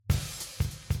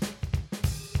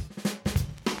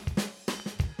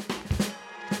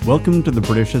Welcome to the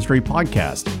British History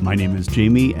Podcast. My name is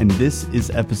Jamie, and this is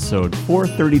episode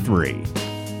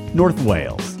 433, North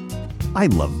Wales. I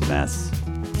love mess.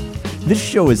 This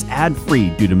show is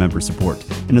ad-free due to member support,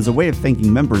 and as a way of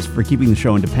thanking members for keeping the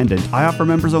show independent, I offer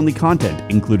members-only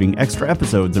content, including extra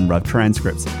episodes and rough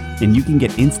transcripts, and you can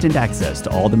get instant access to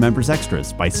all the members'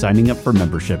 extras by signing up for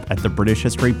membership at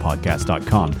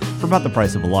thebritishhistorypodcast.com for about the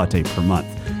price of a latte per month.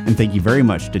 And thank you very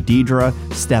much to Deidre,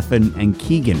 Stefan, and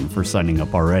Keegan for signing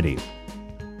up already.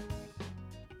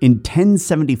 In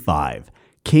 1075,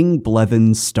 King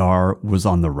Blethyn's star was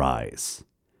on the rise.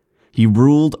 He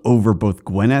ruled over both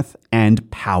Gwynedd and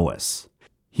Powys.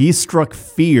 He struck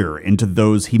fear into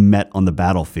those he met on the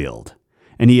battlefield,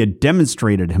 and he had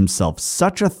demonstrated himself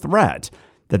such a threat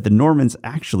that the Normans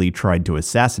actually tried to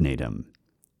assassinate him.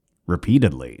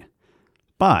 Repeatedly.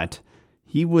 But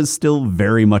he was still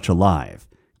very much alive,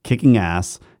 kicking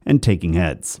ass and taking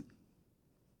heads.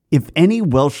 If any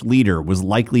Welsh leader was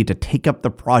likely to take up the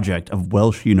project of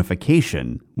Welsh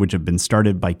unification, which had been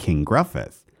started by King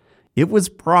Gruffydd, it was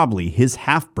probably his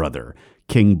half-brother,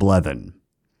 King Blethyn.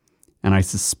 And I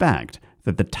suspect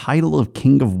that the title of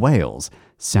King of Wales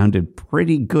sounded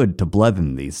pretty good to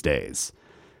Blethyn these days,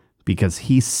 because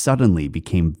he suddenly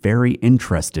became very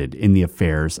interested in the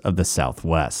affairs of the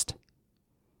Southwest.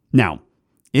 Now,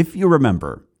 if you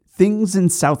remember, things in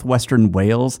southwestern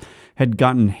Wales had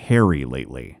gotten hairy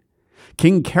lately.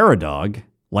 King Caradog,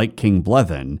 like King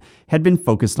Blethyn, had been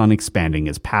focused on expanding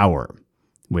his power,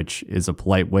 which is a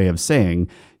polite way of saying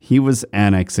he was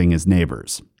annexing his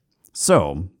neighbors.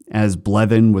 So, as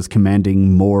Blethyn was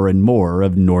commanding more and more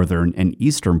of northern and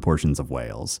eastern portions of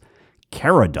Wales,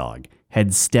 Caradog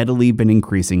had steadily been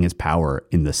increasing his power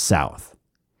in the south.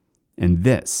 And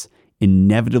this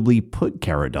inevitably put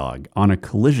Caradog on a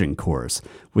collision course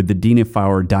with the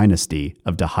Dynefawr dynasty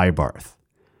of Deheubarth.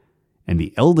 And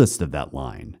the eldest of that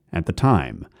line, at the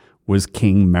time, was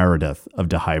King Meredith of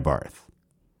Deheubarth.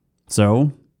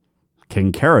 So,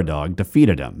 King Caradog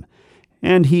defeated him,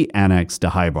 and he annexed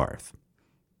Deheubarth.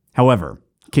 However,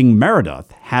 King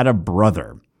Meredith had a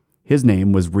brother. His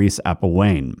name was Rhys ap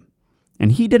Owain,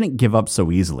 and he didn't give up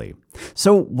so easily.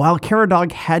 So while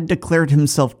Caradog had declared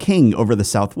himself king over the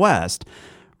southwest,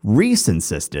 Rhys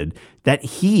insisted that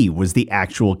he was the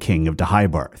actual king of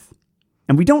Deheubarth.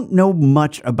 And we don't know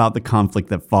much about the conflict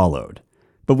that followed,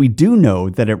 but we do know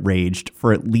that it raged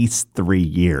for at least 3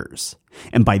 years.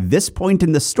 And by this point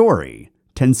in the story,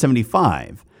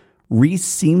 1075, Rhys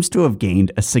seems to have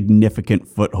gained a significant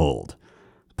foothold,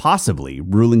 possibly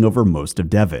ruling over most of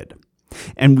Dyfed.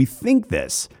 And we think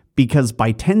this because by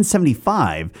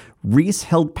 1075, Rhys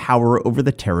held power over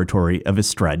the territory of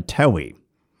Ystrad Tywi.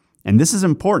 And this is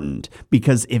important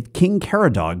because if King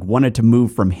Caradog wanted to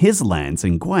move from his lands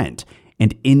in Gwent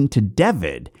and into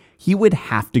Dyfed, he would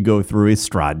have to go through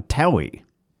Ystrad Tywi.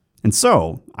 And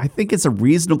so, I think it's a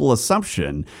reasonable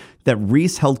assumption that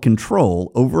Rhys held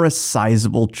control over a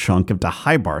sizable chunk of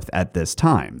Deheubarth at this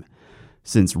time,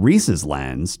 since Rhys's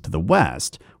lands to the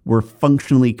west were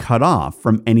functionally cut off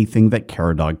from anything that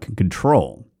Caradog could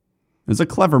control. It was a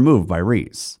clever move by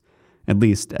Rhys, at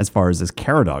least as far as his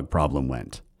Caradog problem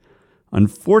went.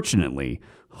 Unfortunately,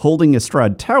 holding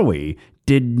Ystrad Tywi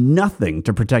did nothing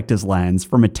to protect his lands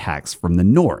from attacks from the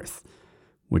north,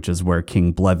 which is where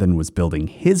King Blethyn was building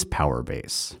his power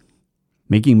base.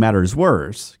 Making matters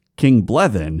worse, King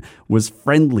Blethyn was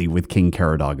friendly with King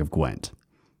Caradog of Gwent.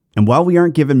 And while we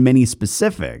aren't given many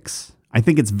specifics, I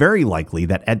think it's very likely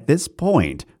that at this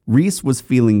point, Rhys was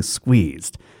feeling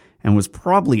squeezed and was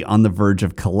probably on the verge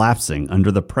of collapsing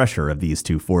under the pressure of these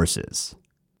two forces.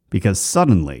 Because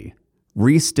suddenly,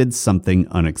 Rhys did something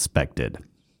unexpected.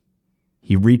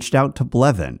 He reached out to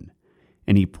Blethyn,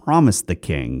 and he promised the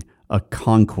king a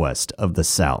conquest of the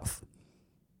south.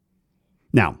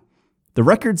 Now, the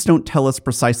records don't tell us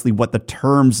precisely what the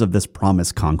terms of this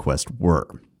promised conquest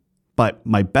were, but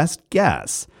my best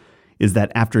guess is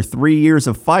that after 3 years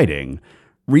of fighting,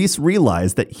 Rhys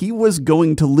realized that he was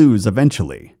going to lose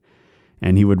eventually,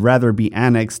 and he would rather be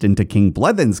annexed into King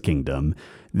Blethyn's kingdom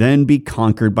than be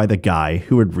conquered by the guy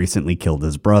who had recently killed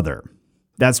his brother.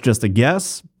 That's just a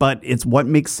guess, but it's what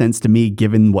makes sense to me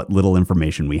given what little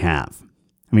information we have.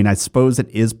 I mean, I suppose it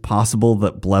is possible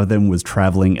that Blethyn was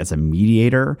traveling as a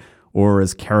mediator or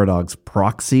as Caradog's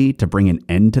proxy to bring an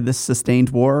end to this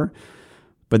sustained war,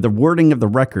 but the wording of the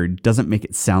record doesn't make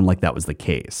it sound like that was the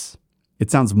case.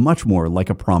 It sounds much more like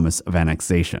a promise of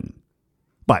annexation.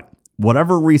 But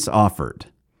whatever Rhys offered,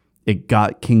 it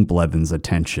got King Blethyn's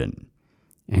attention,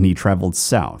 and he traveled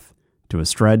south to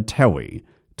Ystrad Tywi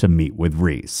to meet with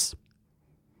Rhys.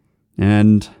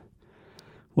 And,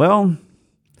 well,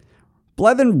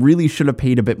 Blethyn really should have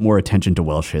paid a bit more attention to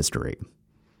Welsh history.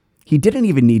 He didn't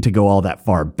even need to go all that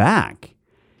far back.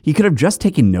 He could have just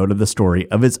taken note of the story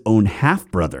of his own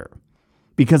half-brother.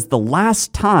 Because the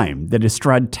last time that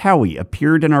Ystrad Tawi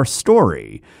appeared in our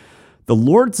story, the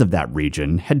lords of that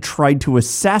region had tried to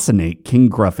assassinate King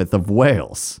Gruffydd of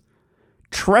Wales.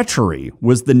 Treachery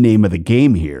was the name of the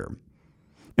game here.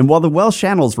 And while the Welsh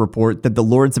annals report that the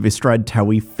lords of Ystrad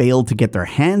Tawi failed to get their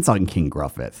hands on King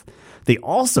Gruffydd, they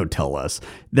also tell us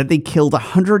that they killed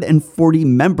 140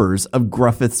 members of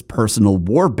Gruffydd's personal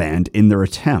warband in their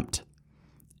attempt.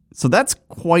 So that's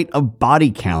quite a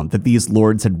body count that these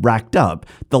lords had racked up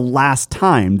the last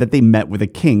time that they met with a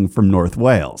king from North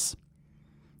Wales.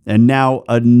 And now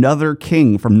another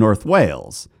king from North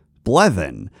Wales,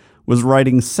 Blethyn, was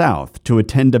riding south to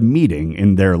attend a meeting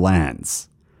in their lands.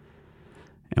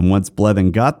 And once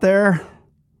Blethyn got there,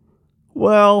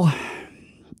 well,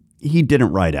 he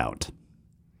didn't ride out.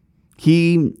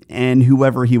 He and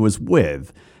whoever he was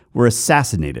with were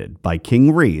assassinated by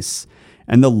King Rhys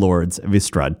and the lords of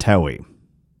Ystrad Tawi.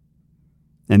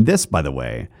 And this, by the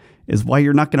way, is why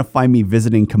you're not going to find me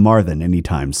visiting Carmarthen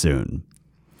anytime soon.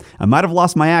 I might have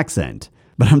lost my accent,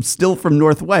 but I'm still from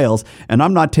North Wales, and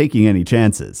I'm not taking any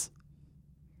chances.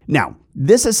 Now,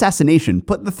 this assassination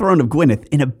put the throne of Gwynedd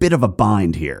in a bit of a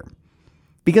bind here,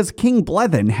 because King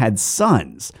Blethyn had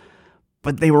sons,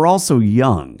 but they were also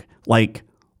young, like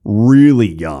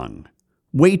really young,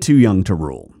 way too young to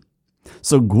rule.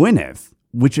 So Gwynedd,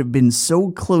 which had been so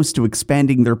close to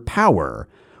expanding their power,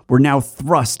 were now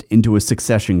thrust into a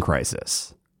succession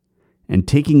crisis. And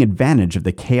taking advantage of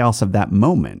the chaos of that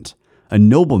moment, a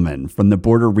nobleman from the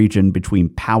border region between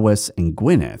Powys and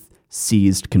Gwynedd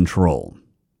seized control.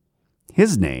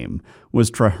 His name was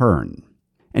Traherne,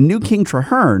 and new King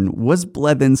Traherne was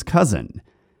Blethyn's cousin.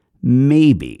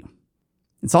 Maybe.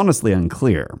 It's honestly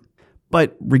unclear.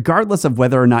 But regardless of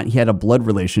whether or not he had a blood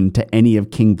relation to any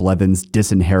of King Blethyn's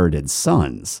disinherited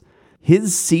sons,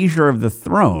 his seizure of the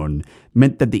throne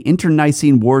meant that the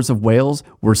internecine wars of Wales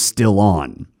were still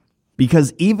on.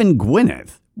 Because even Gwynedd,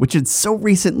 which had so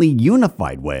recently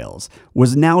unified Wales,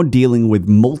 was now dealing with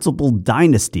multiple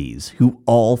dynasties who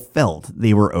all felt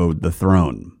they were owed the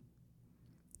throne.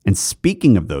 And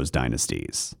speaking of those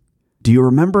dynasties, do you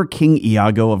remember King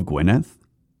Iago of Gwynedd?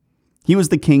 He was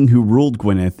the king who ruled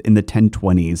Gwynedd in the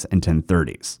 1020s and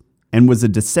 1030s, and was a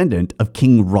descendant of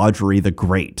King Rhodri the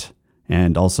Great,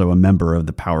 and also a member of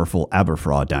the powerful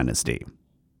Aberfraw dynasty.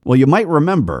 Well, you might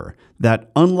remember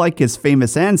that unlike his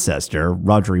famous ancestor,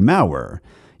 Rhodri Mawr,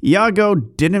 Iago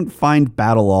didn't find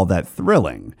battle all that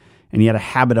thrilling, and he had a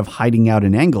habit of hiding out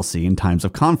in Anglesey in times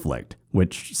of conflict,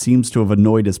 which seems to have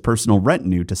annoyed his personal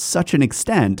retinue to such an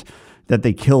extent that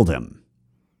they killed him.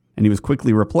 And he was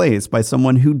quickly replaced by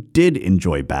someone who did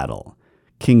enjoy battle,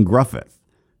 King Gruffydd,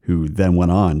 who then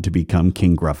went on to become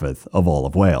King Gruffydd of all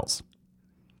of Wales.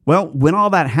 Well, when all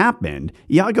that happened,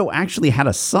 Iago actually had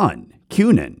a son,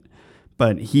 Cunan,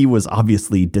 but he was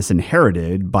obviously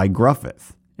disinherited by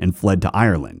Gruffydd and fled to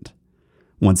Ireland.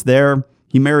 Once there,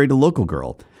 he married a local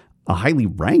girl, a highly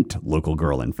ranked local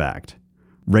girl in fact,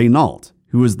 Raynault,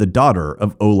 who was the daughter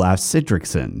of Olaf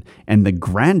Sidricsson and the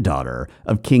granddaughter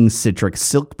of King Sitric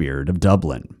Silkbeard of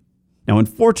Dublin. Now,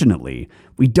 unfortunately,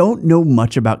 we don't know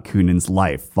much about Cunan's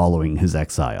life following his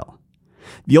exile.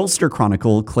 The Ulster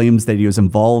Chronicle claims that he was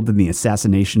involved in the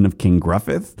assassination of King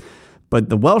Gruffydd, but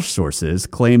the Welsh sources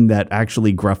claim that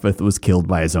actually Gruffydd was killed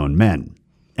by his own men.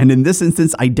 And in this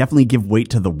instance, I definitely give weight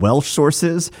to the Welsh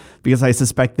sources because I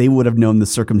suspect they would have known the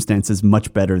circumstances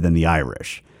much better than the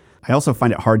Irish. I also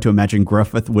find it hard to imagine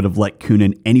Gruffydd would have let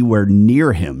Cunan anywhere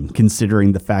near him,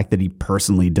 considering the fact that he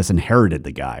personally disinherited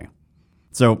the guy.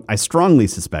 So I strongly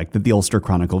suspect that the Ulster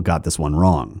Chronicle got this one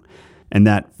wrong, and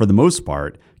that, for the most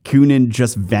part, Cunan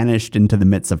just vanished into the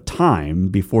midst of time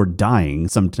before dying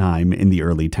sometime in the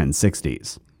early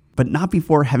 1060s, but not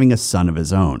before having a son of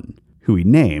his own, who he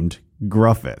named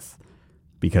Gruffydd,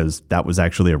 because that was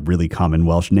actually a really common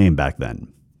Welsh name back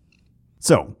then.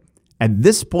 So, at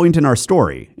this point in our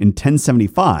story, in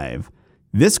 1075,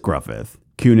 this Gruffydd,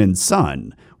 Cunan's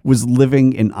son, was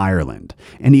living in Ireland,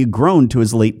 and he had grown to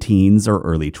his late teens or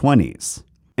early 20s.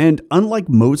 And unlike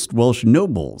most Welsh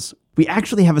nobles, we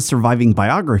actually have a surviving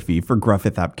biography for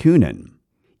Gruffydd ap Cunan.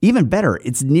 Even better,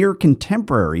 it's near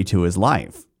contemporary to his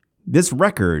life. This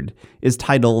record is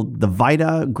titled the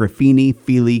Vita Gruffyni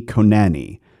Fili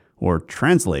Conani, or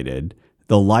translated,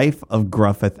 The Life of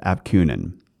Gruffydd ap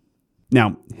Cunan.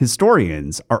 Now,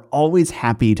 historians are always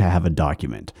happy to have a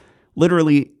document,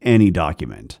 literally any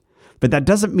document. But that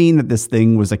doesn't mean that this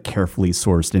thing was a carefully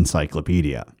sourced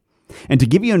encyclopedia. And to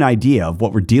give you an idea of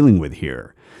what we're dealing with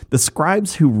here, The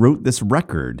scribes who wrote this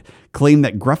record claim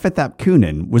that Gruffydd ap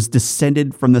Cynan was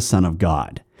descended from the Son of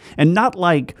God, and not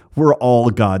like we're all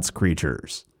God's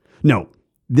creatures. No,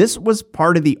 this was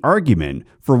part of the argument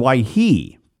for why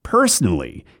he,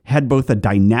 personally, had both a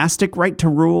dynastic right to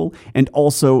rule and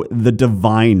also the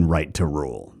divine right to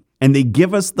rule. And they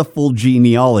give us the full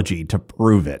genealogy to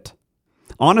prove it.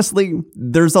 Honestly,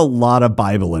 there's a lot of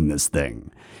Bible in this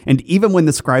thing. And even when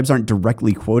the scribes aren't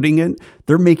directly quoting it,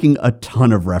 they're making a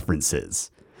ton of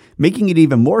references. Making it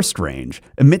even more strange,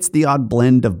 amidst the odd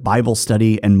blend of Bible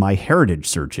study and MyHeritage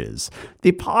searches,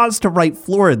 they pause to write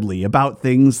floridly about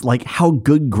things like how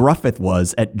good Gruffydd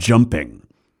was at jumping.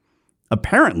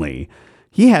 Apparently,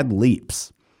 he had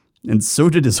leaps, and so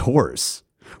did his horse.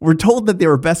 We're told that they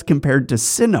were best compared to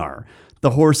Sinar,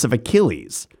 the horse of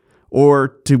Achilles, or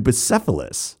to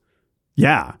Bucephalus.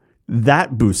 Yeah,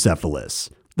 that Bucephalus,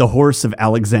 the horse of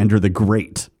Alexander the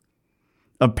Great.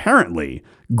 Apparently,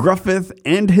 Gruffydd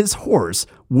and his horse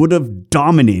would have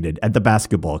dominated at the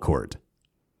basketball court.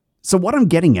 So what I'm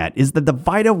getting at is that the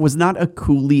Vita was not a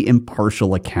coolly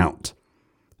impartial account.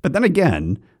 But then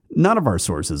again, none of our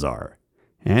sources are.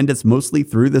 And it's mostly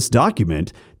through this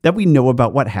document that we know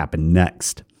about what happened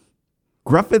next.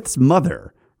 Gruffydd's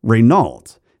mother,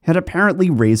 Raynault, had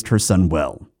apparently raised her son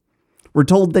well. We're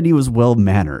told that he was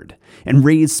well-mannered and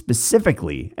raised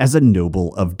specifically as a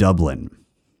noble of Dublin.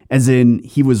 As in,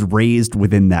 he was raised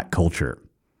within that culture.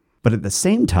 But at the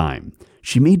same time,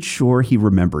 she made sure he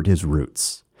remembered his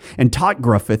roots and taught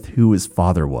Gruffydd who his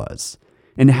father was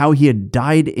and how he had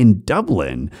died in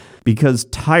Dublin because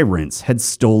tyrants had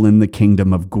stolen the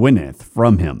kingdom of Gwynedd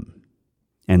from him.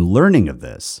 And learning of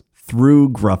this threw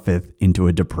Gruffydd into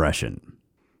a depression.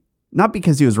 Not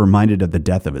because he was reminded of the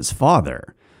death of his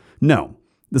father. No,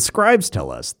 the scribes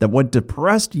tell us that what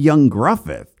depressed young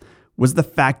Gruffydd was the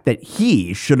fact that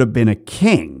he should have been a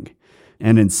king,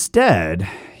 and instead,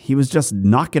 he was just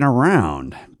knocking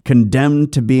around,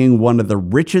 condemned to being one of the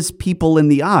richest people in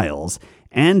the Isles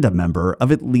and a member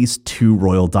of at least 2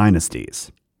 royal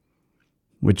dynasties.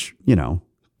 Which,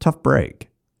 tough break.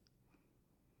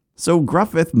 So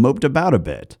Gruffydd moped about a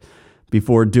bit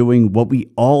before doing what we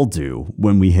all do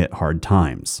when we hit hard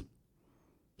times.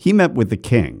 He met with the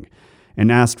king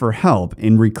and asked for help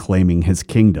in reclaiming his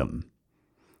kingdom.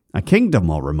 A kingdom,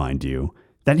 I'll remind you,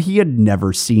 that he had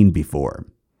never seen before.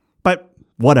 But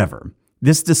whatever.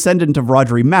 This descendant of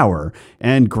Rhodri Mawr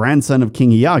and grandson of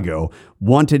King Iago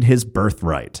wanted his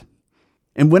birthright.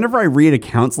 And whenever I read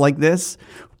accounts like this,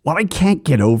 what I can't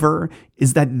get over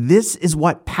is that this is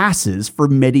what passes for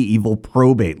medieval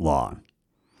probate law.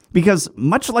 Because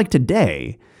much like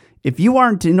today, if you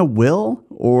aren't in a will,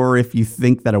 or if you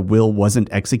think that a will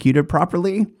wasn't executed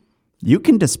properly, you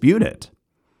can dispute it.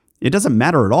 It doesn't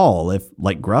matter at all if,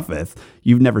 like Gruffydd,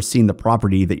 you've never seen the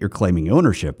property that you're claiming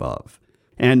ownership of.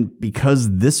 And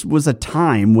because this was a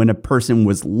time when a person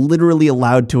was literally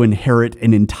allowed to inherit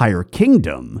an entire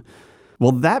kingdom,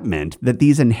 well, that meant that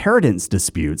these inheritance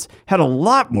disputes had a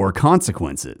lot more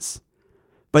consequences.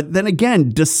 But then again,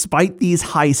 despite these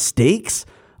high stakes,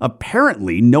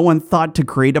 apparently no one thought to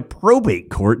create a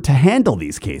probate court to handle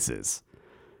these cases.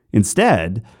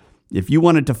 Instead, if you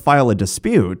wanted to file a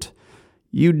dispute,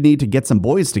 you'd need to get some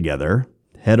boys together,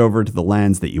 head over to the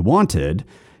lands that you wanted,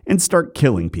 and start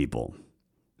killing people.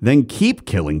 Then keep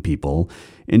killing people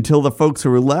until the folks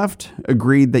who were left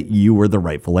agreed that you were the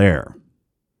rightful heir.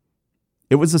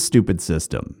 It was a stupid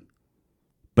system,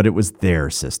 but it was their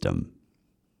system.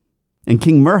 And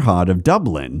King Murhad of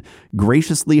Dublin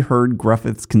graciously heard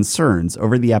Gruffydd's concerns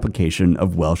over the application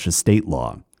of Welsh estate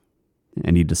law,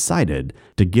 and he decided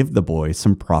to give the boy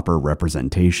some proper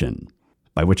representation.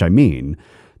 By which I mean,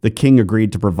 the king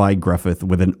agreed to provide Gruffydd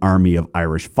with an army of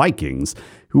Irish Vikings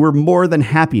who were more than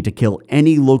happy to kill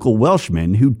any local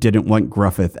Welshman who didn't want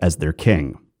Gruffydd as their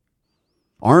king.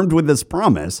 Armed with this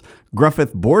promise,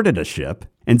 Gruffydd boarded a ship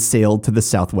and sailed to the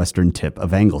southwestern tip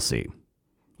of Anglesey.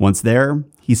 Once there,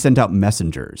 he sent out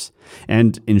messengers,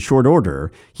 and in short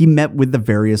order, he met with the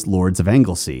various lords of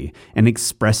Anglesey and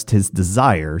expressed his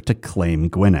desire to claim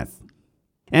Gwynedd.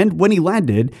 And when he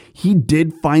landed, he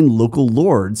did find local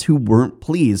lords who weren't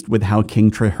pleased with how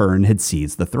King Treherne had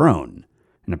seized the throne.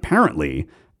 And apparently,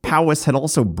 Powys had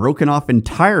also broken off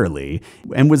entirely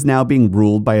and was now being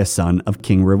ruled by a son of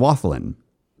King Rhywothlin.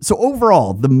 So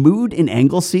overall, the mood in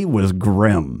Anglesey was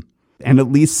grim, and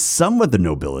at least some of the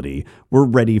nobility were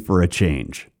ready for a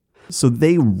change. So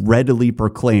they readily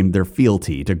proclaimed their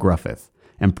fealty to Gruffydd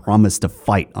and promised to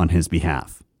fight on his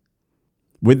behalf.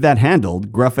 With that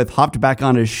handled, Gruffydd hopped back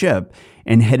on his ship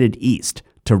and headed east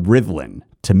to Rhuddlan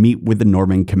to meet with the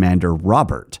Norman commander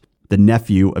Robert, the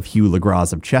nephew of Hugh le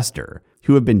Gras of Chester,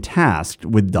 who had been tasked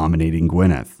with dominating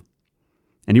Gwynedd.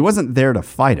 And he wasn't there to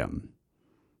fight him.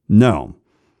 No,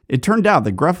 it turned out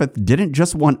that Gruffydd didn't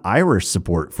just want Irish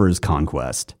support for his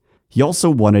conquest. He also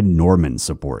wanted Norman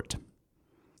support.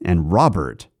 And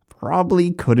Robert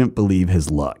probably couldn't believe his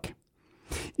luck.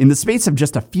 In the space of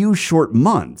just a few short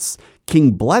months,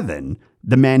 King Blethyn,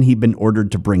 the man he'd been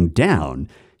ordered to bring down,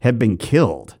 had been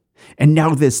killed. And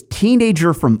now this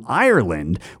teenager from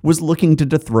Ireland was looking to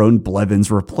dethrone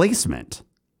Blethyn's replacement.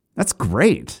 That's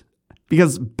great.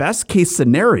 Because best case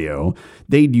scenario,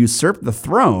 they'd usurp the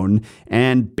throne,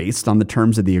 and based on the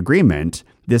terms of the agreement,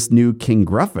 this new King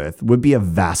Gruffydd would be a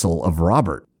vassal of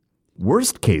Robert.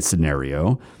 Worst case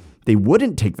scenario, they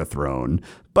wouldn't take the throne,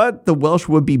 but the Welsh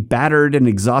would be battered and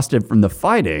exhausted from the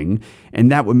fighting,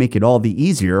 and that would make it all the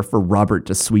easier for Robert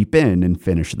to sweep in and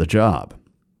finish the job.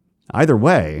 Either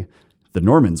way, the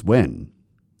Normans win.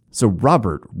 So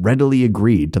Robert readily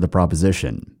agreed to the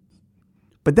proposition.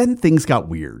 But then things got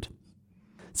weird.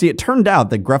 See, it turned out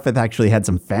that Gruffydd actually had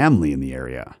some family in the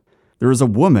area. There was a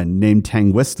woman named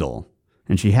Tangwystil,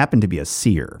 and she happened to be a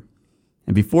seer.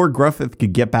 And before Gruffydd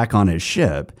could get back on his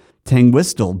ship,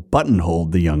 Tangwystil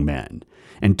buttonholed the young man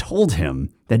and told him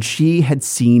that she had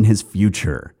seen his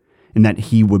future and that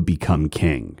he would become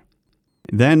king.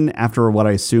 Then, after what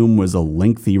I assume was a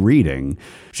lengthy reading,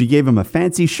 she gave him a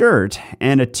fancy shirt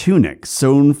and a tunic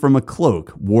sewn from a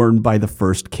cloak worn by the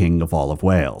first king of all of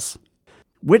Wales.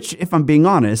 Which, if I'm being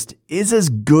honest, is as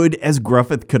good as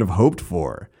Gruffydd could have hoped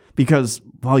for. Because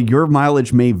while your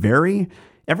mileage may vary,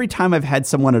 every time I've had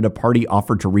someone at a party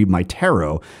offer to read my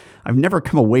tarot, I've never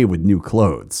come away with new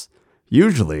clothes.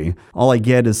 Usually, all I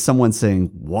get is someone saying,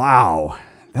 "Wow,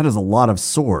 that is a lot of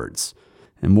swords."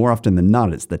 And more often than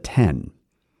not, it's the 10.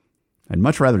 I'd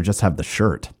much rather just have the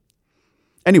shirt.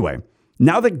 Anyway,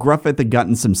 now that Gruffydd had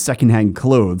gotten some secondhand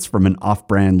clothes from an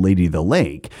off-brand Lady of the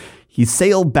Lake, he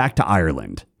sailed back to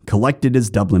Ireland, collected his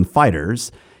Dublin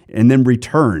fighters, and then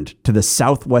returned to the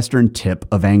southwestern tip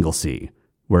of Anglesey,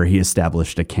 where he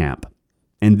established a camp.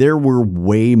 And there were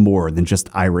way more than just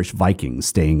Irish Vikings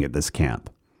staying at this camp.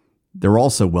 There were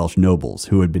also Welsh nobles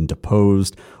who had been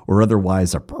deposed or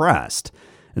otherwise oppressed,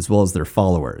 as well as their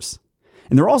followers.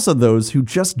 And there were also those who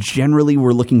just generally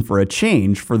were looking for a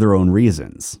change for their own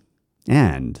reasons.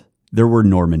 And there were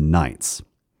Norman knights.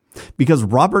 Because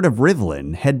Robert of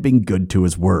Rhuddlan had been good to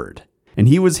his word, and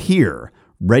he was here,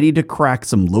 ready to crack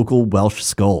some local Welsh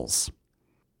skulls.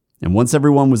 And once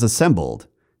everyone was assembled,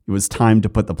 it was time to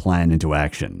put the plan into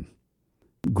action.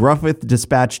 Gruffydd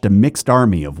dispatched a mixed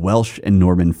army of Welsh and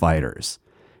Norman fighters,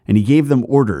 and he gave them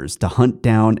orders to hunt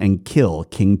down and kill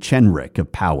King Cynric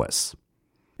of Powys.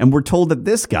 And we're told that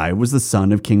this guy was the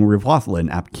son of King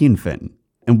Rhiwallon ap Cynfyn.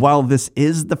 And while this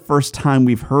is the first time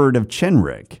we've heard of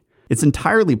Cynric, it's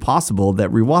entirely possible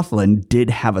that Rhiwallon did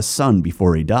have a son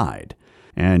before he died.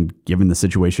 And given the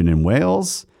situation in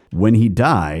Wales, when he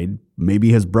died,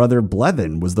 maybe his brother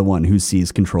Blethyn was the one who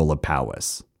seized control of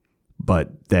Powys.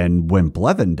 But then when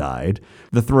Blethyn died,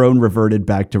 the throne reverted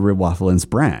back to Rhiwallon's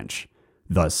branch,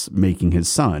 thus making his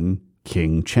son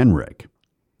King Cynric.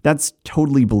 That's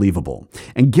totally believable.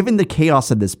 And given the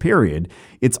chaos of this period,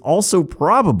 it's also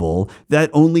probable that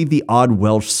only the odd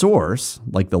Welsh source,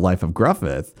 like the Life of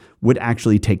Gruffydd, would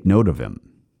actually take note of him.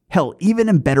 Hell, even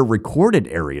in better recorded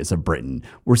areas of Britain,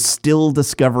 we're still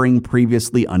discovering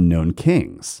previously unknown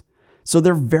kings. So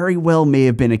there very well may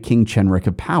have been a King Cynric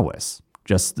of Powys,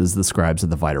 just as the scribes of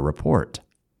the Vita report.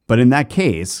 But in that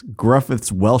case,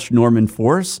 Gruffydd's Welsh-Norman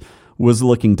force was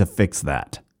looking to fix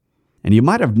that. And you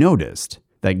might have noticed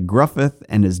that Gruffydd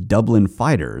and his Dublin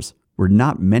fighters were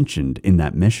not mentioned in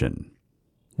that mission.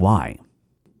 Why?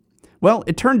 Well,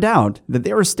 it turned out that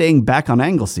they were staying back on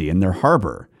Anglesey in their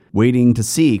harbor, waiting to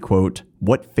see, quote,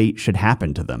 what fate should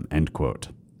happen to them, end quote.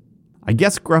 I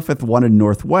guess Gruffydd wanted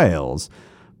North Wales,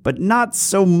 but not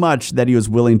so much that he was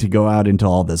willing to go out into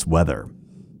all this weather.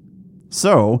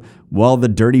 So, while the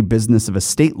dirty business of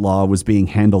estate law was being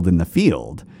handled in the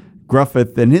field,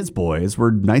 Gruffydd and his boys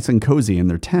were nice and cozy in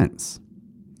their tents.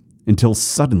 Until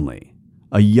suddenly,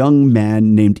 a young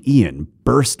man named Ian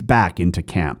burst back into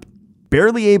camp.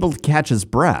 Barely able to catch his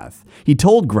breath, he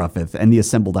told Gruffydd and the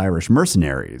assembled Irish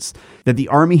mercenaries that the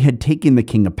army had taken the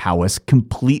King of Powys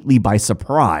completely by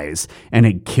surprise and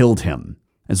had killed him,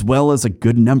 as well as a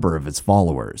good number of his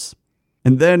followers.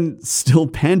 And then, still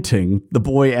panting, the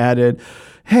boy added,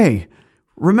 "Hey,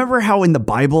 remember how in the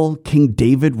Bible, King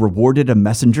David rewarded a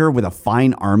messenger with a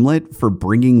fine armlet for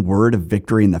bringing word of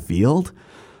victory in the field?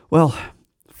 Well,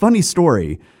 funny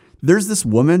story. There's this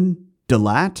woman,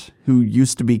 Delat, who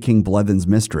used to be King Blethyn's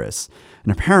mistress,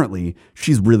 and apparently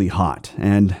she's really hot,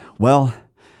 and, well,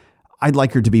 I'd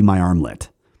like her to be my armlet."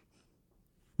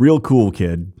 Real cool,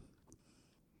 kid.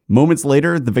 Moments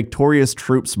later, the victorious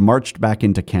troops marched back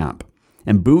into camp,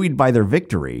 and buoyed by their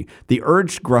victory, they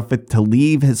urged Gruffydd to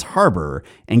leave his harbor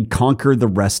and conquer the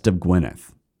rest of Gwynedd.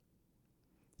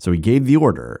 So he gave the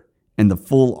order, and the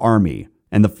full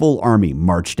army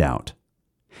marched out.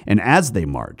 And as they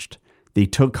marched, they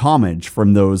took homage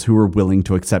from those who were willing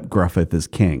to accept Gruffydd as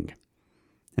king,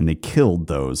 and they killed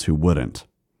those who wouldn't,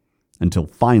 until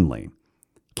finally,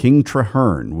 King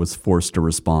Traherne was forced to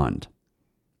respond,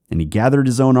 and he gathered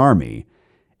his own army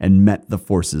and met the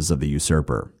forces of the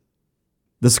usurper.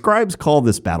 The scribes call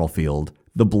this battlefield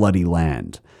the Bloody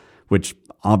Land, which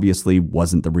obviously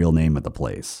wasn't the real name of the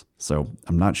place, so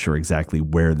I'm not sure exactly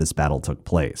where this battle took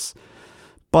place.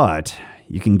 But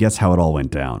you can guess how it all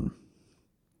went down.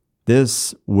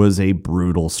 This was a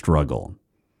brutal struggle,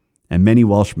 and many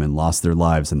Welshmen lost their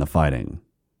lives in the fighting.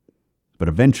 But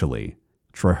eventually,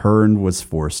 Traherne was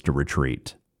forced to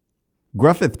retreat.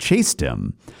 Gruffydd chased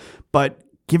him, but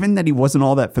given that he wasn't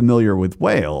all that familiar with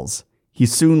Wales, he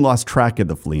soon lost track of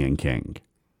the fleeing king.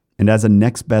 And as a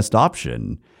next best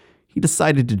option, he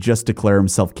decided to just declare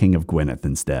himself king of Gwynedd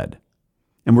instead.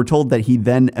 And we're told that he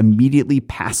then immediately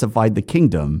pacified the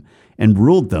kingdom and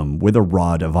ruled them with a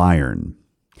rod of iron.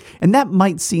 And that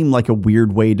might seem like a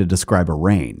weird way to describe a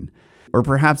reign, or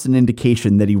perhaps an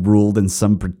indication that he ruled in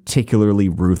some particularly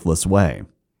ruthless way.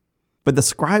 But the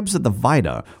scribes of the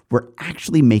Vaida were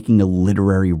actually making a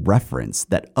literary reference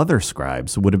that other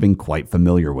scribes would have been quite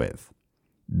familiar with.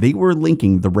 They were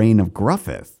linking the reign of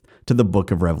Gruffydd to the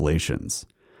Book of Revelations,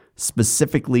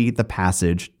 specifically the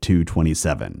passage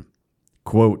 2:27.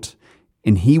 Quote,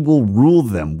 "And he will rule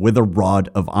them with a rod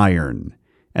of iron,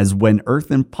 as when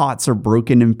earthen pots are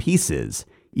broken in pieces,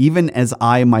 even as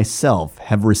I myself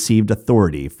have received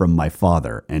authority from my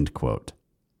Father." End quote.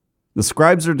 The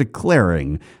scribes are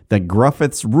declaring that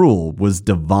Gruffydd's rule was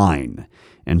divine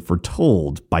and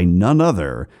foretold by none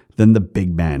other than the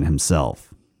big man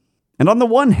himself. And on the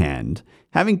one hand,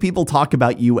 having people talk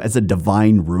about you as a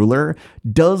divine ruler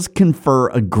does confer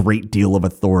a great deal of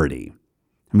authority.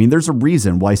 I mean, there's a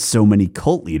reason why so many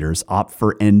cult leaders opt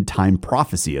for end-time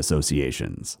prophecy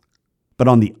associations. But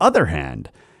on the other hand,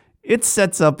 it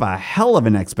sets up a hell of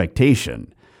an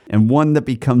expectation, and one that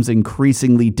becomes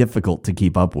increasingly difficult to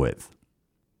keep up with.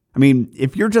 I mean,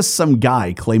 if you're just some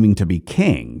guy claiming to be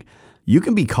king, you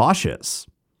can be cautious.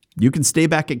 You can stay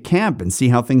back at camp and see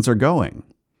how things are going.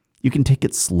 You can take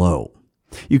it slow.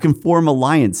 You can form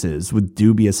alliances with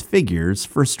dubious figures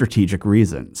for strategic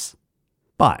reasons.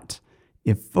 But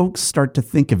if folks start to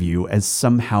think of you as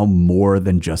somehow more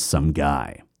than just some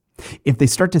guy, if they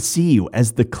start to see you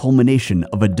as the culmination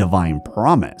of a divine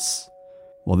promise,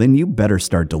 well, then you better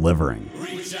start delivering.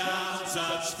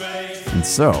 And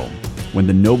so, when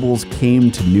the nobles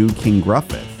came to new King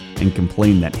Gruffydd and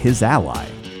complained that his ally,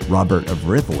 Robert of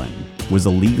Rhuddlan, was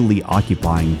illegally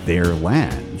occupying their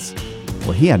lands,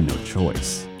 well, he had no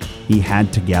choice. He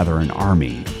had to gather an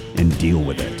army and deal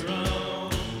with it.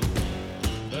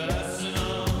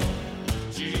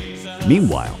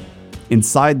 Meanwhile,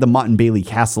 inside the Motte and Bailey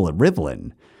Castle at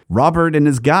Rhuddlan, Robert and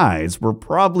his guys were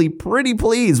probably pretty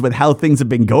pleased with how things had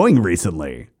been going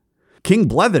recently. King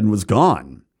Blethyn was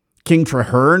gone. King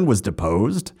Traherne was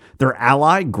deposed. Their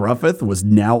ally, Gruffydd, was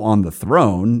now on the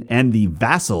throne and the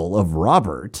vassal of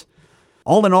Robert.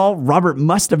 All in all, Robert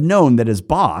must have known that his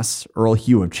boss, Earl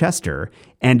Hugh of Chester,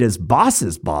 and his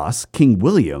boss's boss, King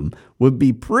William, would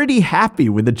be pretty happy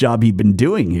with the job he'd been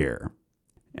doing here.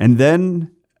 And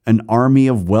then an army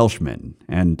of Welshmen,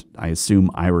 and I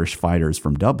assume Irish fighters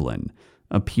from Dublin,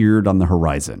 appeared on the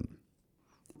horizon.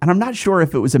 And I'm not sure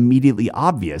if it was immediately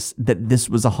obvious that this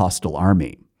was a hostile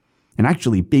army. And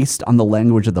actually, based on the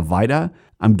language of the Vaida,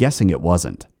 I'm guessing it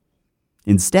wasn't.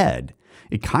 Instead,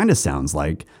 it kind of sounds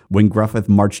like when Gruffydd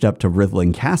marched up to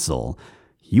Rhuddlan Castle,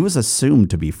 he was assumed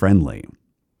to be friendly.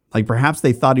 Like perhaps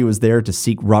they thought he was there to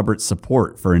seek Robert's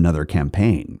support for another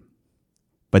campaign.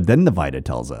 But then the Vaida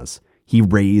tells us he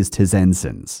raised his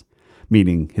ensigns,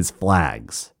 meaning his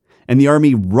flags, and the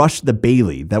army rushed the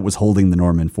bailey that was holding the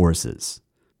Norman forces.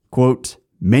 Quote,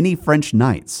 "Many French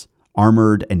knights,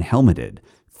 armored and helmeted,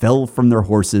 fell from their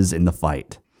horses in the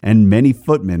fight, and many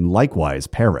footmen likewise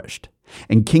perished.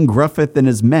 And King Gruffydd and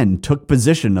his men took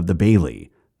possession of the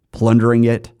bailey, plundering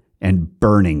it and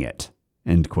burning it."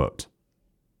 End quote.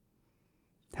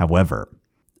 However,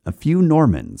 a few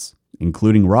Normans,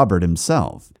 including Robert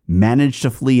himself, managed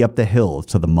to flee up the hill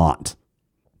to the Motte.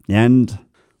 And,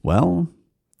 well,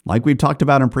 like we've talked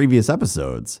about in previous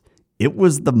episodes, it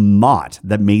was the Motte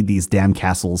that made these damn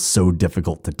castles so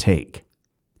difficult to take.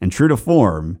 And true to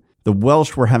form, the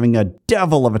Welsh were having a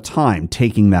devil of a time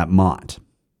taking that Motte.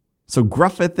 So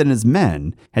Gruffydd and his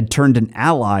men had turned an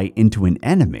ally into an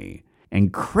enemy,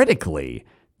 and critically,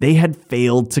 they had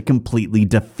failed to completely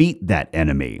defeat that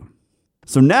enemy.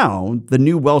 So now, the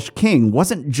new Welsh king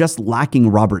wasn't just lacking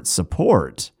Robert's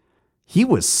support, he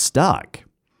was stuck.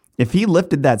 If he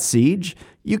lifted that siege,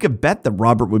 you could bet that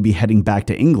Robert would be heading back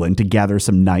to England to gather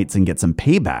some knights and get some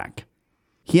payback.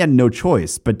 He had no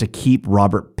choice but to keep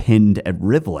Robert pinned at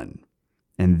Rivlin,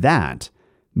 and that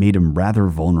made him rather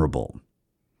vulnerable.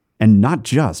 And not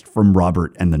just from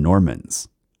Robert and the Normans.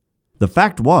 The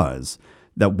fact was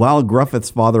that while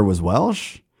Gruffydd's father was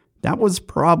Welsh, that was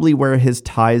probably where his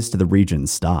ties to the region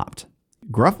stopped.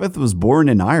 Gruffydd was born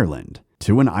in Ireland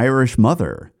to an Irish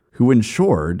mother who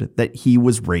ensured that he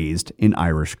was raised in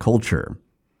Irish culture,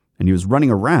 and he was running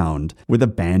around with a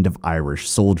band of Irish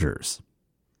soldiers.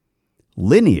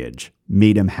 Lineage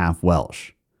made him half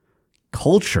Welsh.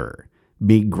 Culture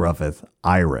made Gruffydd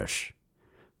Irish.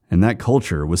 And that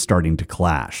culture was starting to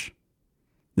clash.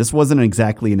 This wasn't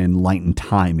exactly an enlightened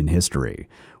time in history,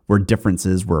 where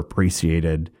differences were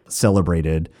appreciated,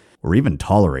 celebrated, or even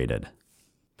tolerated.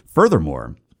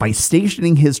 Furthermore, by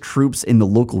stationing his troops in the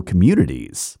local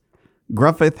communities,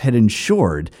 Gruffydd had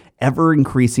ensured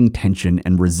ever-increasing tension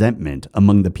and resentment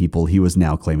among the people he was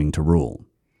now claiming to rule.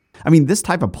 I mean, this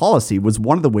type of policy was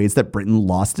one of the ways that Britain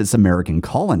lost its American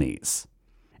colonies.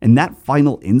 And that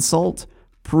final insult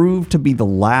proved to be the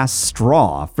last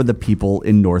straw for the people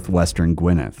in northwestern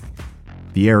Gwynedd,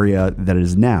 the area that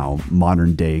is now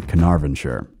modern-day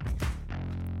Carnarvonshire.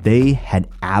 They had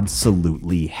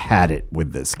absolutely had it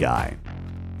with this guy.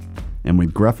 And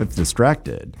with Gruffydd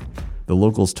distracted, the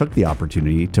locals took the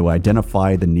opportunity to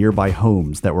identify the nearby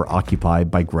homes that were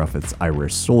occupied by Gruffydd's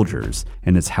Irish soldiers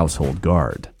and his household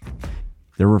guard.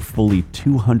 There were fully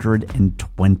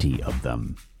 220 of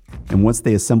them. And once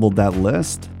they assembled that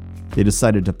list, they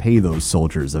decided to pay those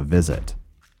soldiers a visit.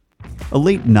 A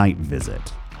late night visit.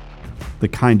 The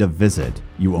kind of visit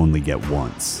you only get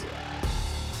once.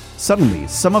 Suddenly,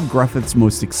 some of Gruffydd's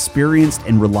most experienced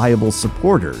and reliable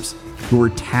supporters, who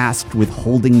were tasked with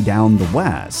holding down the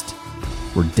West,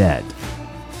 were dead.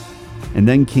 And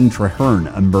then King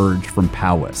Traherne emerged from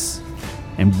Powys,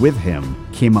 and with him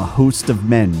came a host of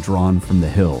men drawn from the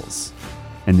hills,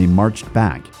 and they marched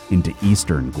back into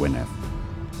eastern Gwynedd.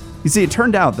 You see, it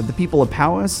turned out that the people of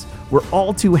Powys were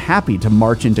all too happy to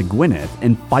march into Gwynedd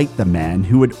and fight the man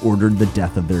who had ordered the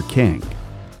death of their king.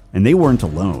 And they weren't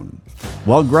alone.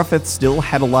 While Gruffydd still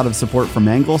had a lot of support from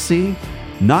Anglesey,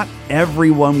 not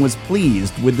everyone was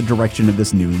pleased with the direction of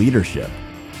this new leadership.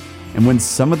 And when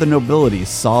some of the nobility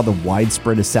saw the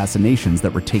widespread assassinations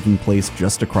that were taking place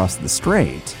just across the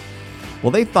strait,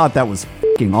 well, they thought that was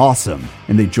f***ing awesome,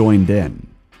 and they joined in.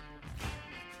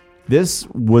 This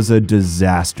was a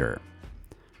disaster.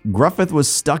 Gruffydd was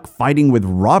stuck fighting with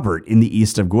Robert in the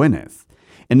east of Gwynedd,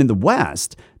 and in the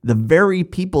west, the very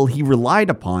people he relied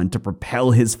upon to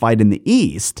propel his fight in the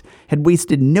east had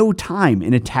wasted no time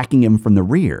in attacking him from the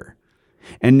rear.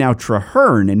 And now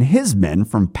Traherne and his men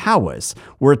from Powys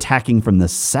were attacking from the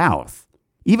south.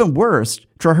 Even worse,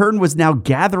 Traherne was now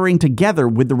gathering together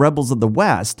with the rebels of the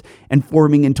west and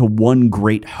forming into one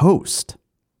great host.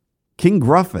 King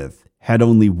Gruffydd had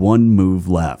only one move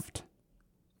left.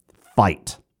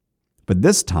 Fight. But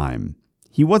this time,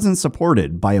 he wasn't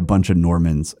supported by a bunch of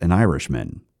Normans and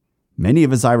Irishmen. Many of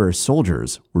his Irish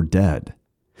soldiers were dead.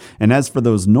 And as for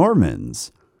those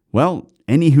Normans, well,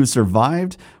 any who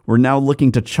survived were now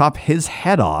looking to chop his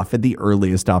head off at the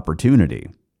earliest opportunity.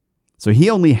 So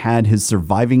he only had his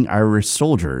surviving Irish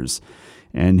soldiers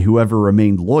and whoever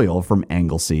remained loyal from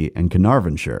Anglesey and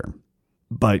Carnarvonshire.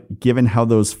 But given how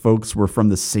those folks were from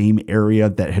the same area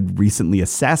that had recently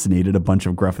assassinated a bunch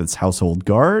of Gruffydd's household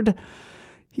guard,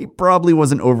 he probably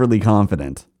wasn't overly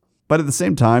confident. But at the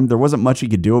same time, there wasn't much he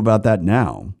could do about that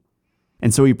now.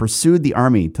 And so he pursued the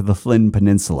army to the Llyn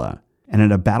Peninsula, and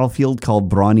at a battlefield called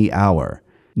Bron y Awr,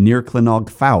 near Clynnog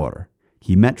Fawr,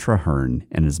 he met Traherne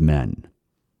and his men.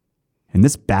 And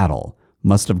this battle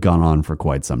must have gone on for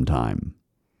quite some time.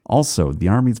 Also, the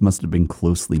armies must have been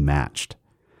closely matched,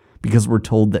 because we're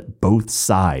told that both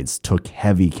sides took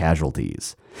heavy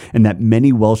casualties, and that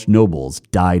many Welsh nobles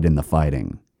died in the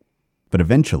fighting. But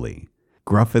eventually,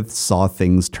 Gruffydd saw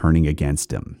things turning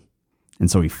against him,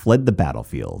 and so he fled the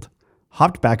battlefield,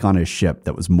 hopped back on his ship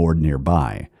that was moored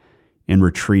nearby, and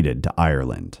retreated to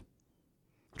Ireland.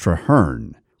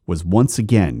 Traherne was once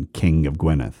again king of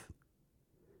Gwynedd,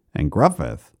 and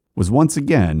Gruffydd was once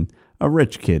again a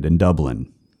rich kid in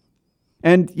Dublin.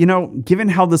 And, given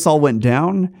how this all went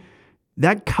down,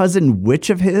 that cousin witch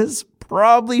of his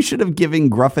probably should have given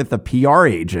Gruffydd a PR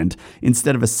agent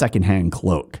instead of a secondhand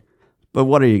cloak. But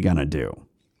what are you gonna do?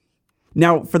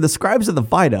 Now, for the scribes of the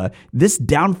Vita, this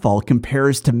downfall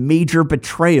compares to major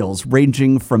betrayals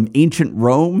ranging from ancient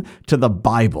Rome to the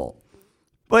Bible.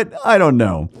 But I don't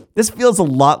know. This feels a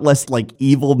lot less like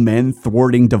evil men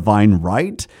thwarting divine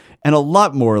right, and a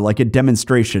lot more like a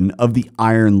demonstration of the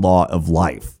iron law of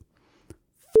life.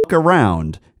 Fuck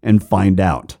around and find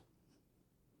out.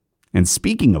 And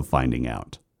speaking of finding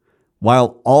out,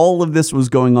 while all of this was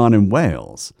going on in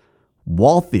Wales,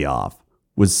 Waltheof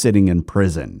was sitting in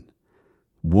prison,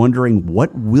 wondering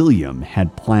what William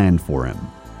had planned for him.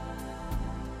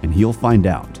 And he'll find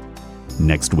out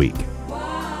next week.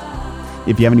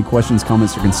 If you have any questions,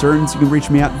 comments, or concerns, you can reach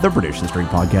me at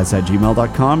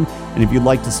thebritishhistorypodcast@gmail.com. And if you'd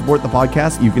like to support the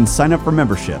podcast, you can sign up for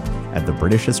membership at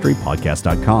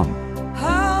thebritishhistorypodcast.com.